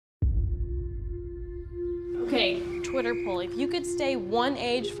Okay, Twitter poll. If you could stay one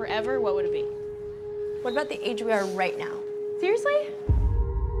age forever, what would it be? What about the age we are right now? Seriously?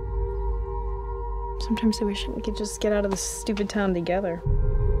 Sometimes I wish we could just get out of this stupid town together. So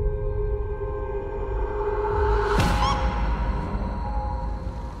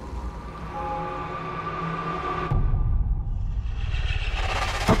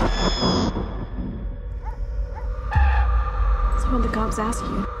what'd the cops ask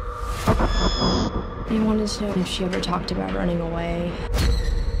you? They wanted to know if she ever talked about running away.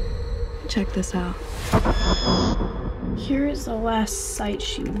 Check this out. Here is the last site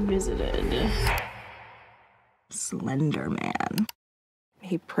she visited. Slender Man.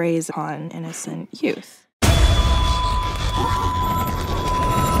 He preys on innocent youth.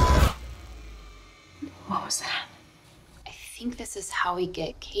 What was that? I think this is how we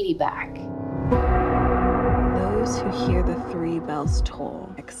get Katie back. Those who hear the 3 bells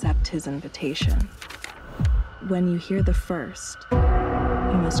toll accept his invitation. When you hear the first, you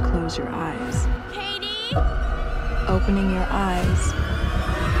must close your eyes. Katie! Opening your eyes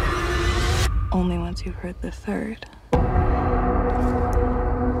only once you've heard the 3rd.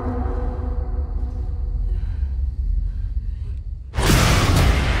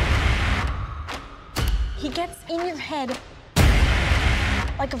 He gets in your head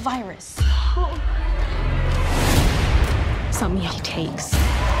like a virus. Some he takes,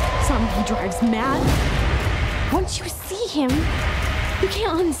 some he drives mad. Once you see him, you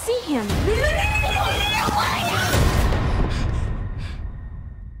can't unsee him.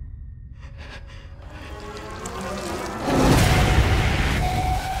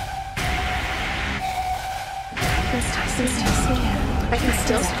 can still see him. I can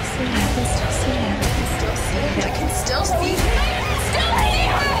still see him. I can still see him. I can still see him. I can still see him.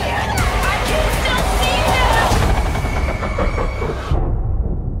 I can still see him.